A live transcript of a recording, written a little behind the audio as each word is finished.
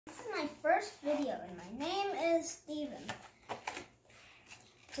my first video, and my name is Steven.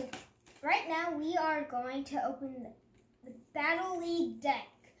 So right now we are going to open the Battle League deck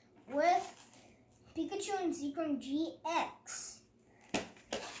with Pikachu and Zekrom GX.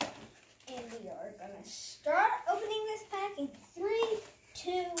 And we are going to start opening this pack in 3,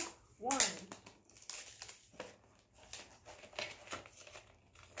 2, 1.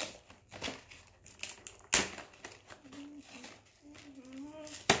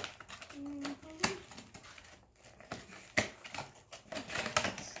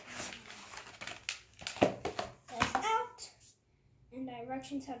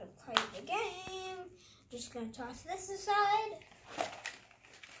 Directions how to play the game. Just gonna toss this aside.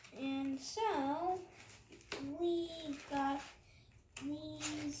 And so we got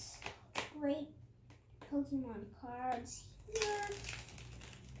these great Pokemon cards here.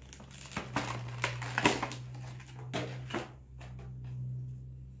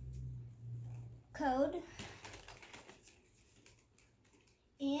 Code.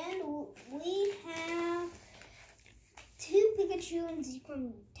 And we have 2 Pikachu and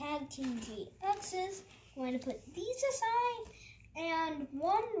Zekrom Tag Team GXs. I'm going to put these aside. And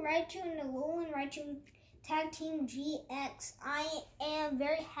 1 Raichu and Alolan Raichu Tag Team GX. I am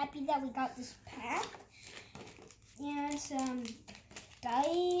very happy that we got this pack. And some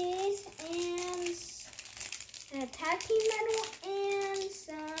dice and a tag team medal and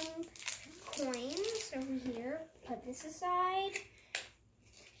some coins over here. Put this aside.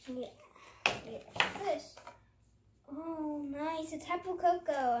 This. Oh, nice. It's Tapu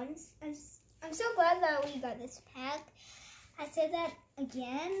Koko. I'm so glad that we got this pack. I said that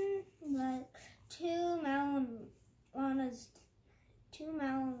again, but 2 Malwana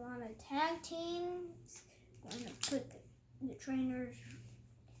tag teams. I'm going to put the trainers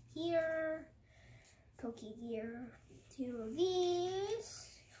here. Pokegear, 2 of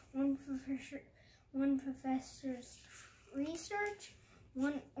these. 1 Professor's Research.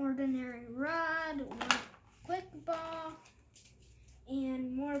 1 Ordinary Rod. 1 Quick Ball,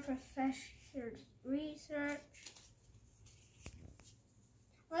 and more Professor's Research.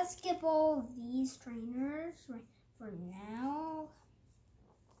 Let's skip all of these trainers for now.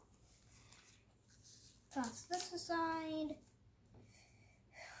 Toss this aside.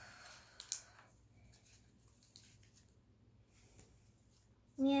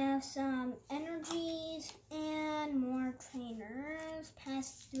 We have some energies and more trainers.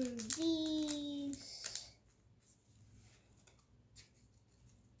 Pass through these.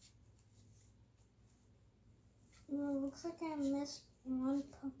 Well, looks like I missed one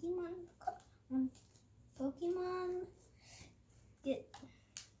Pokemon.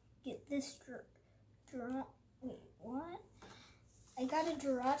 Get this wait, what? I got a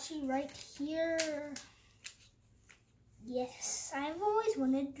Jirachi right here. Yes, I've always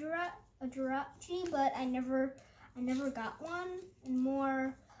wanted a Jirachi, but I never got one. And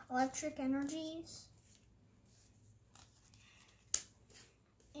more electric energies.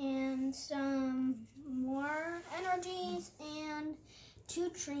 And some more energies and 2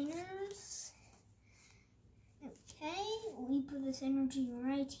 trainers. Okay, we put this energy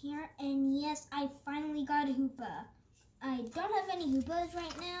right here. And yes, I finally got a Hoopa. I don't have any Hoopas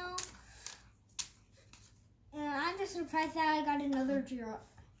right now. And I'm just surprised that I got another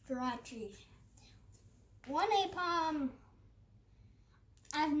Jirachi. 1 Apom.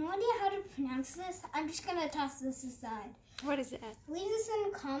 I have no idea how to pronounce this. I'm just going to toss this aside. What is it? Leave this in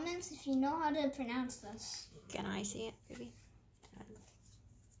the comments if you know how to pronounce this. Can I see it, baby?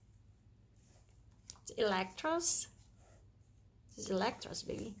 It's Electros. This is Electros,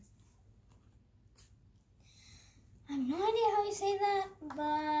 baby. I have no idea how you say that,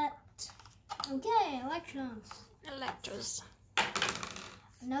 but okay, Electrons. Electros.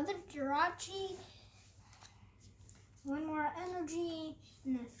 Another Jirachi. 1 more energy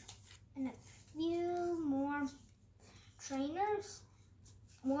and a few more trainers.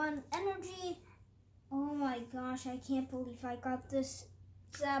 1 energy. Oh my gosh, I can't believe I got this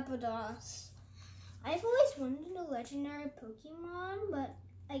Zapdos. I've always wanted a legendary Pokemon, but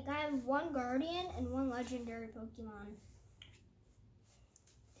I got 1 Guardian and 1 legendary Pokemon.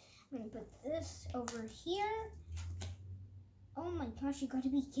 I'm going to put this over here. Oh my gosh, you got to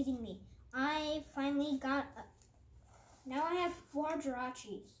be kidding me. I finally got now I have 4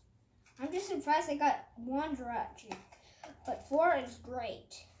 Jirachis. I'm just surprised I got 1 Jirachi. But 4 is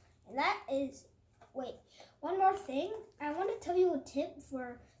great. And that is, wait, one more thing. I want to tell you a tip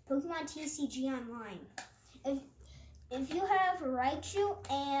for Pokemon TCG Online. If you have a Raichu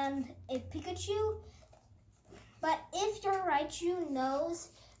and a Pikachu, but if your Raichu knows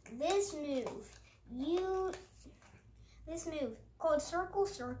this move, called Circle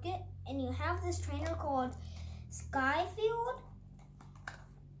Circuit, and you have this trainer called Skyfield.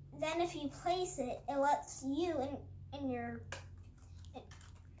 Then if you place it, it lets you and your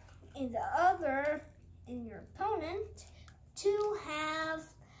opponent to have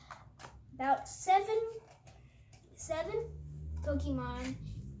about seven Pokemon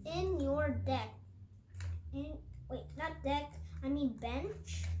in your deck.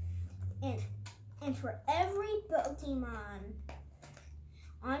 Bench. And for every Pokemon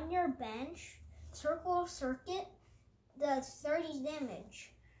on your bench, Circle Circuit does 30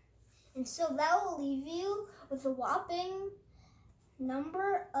 damage. And so that will leave you with a whopping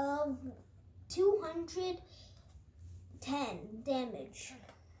number of 210 damage.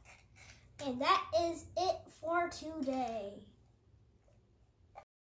 And that is it for today.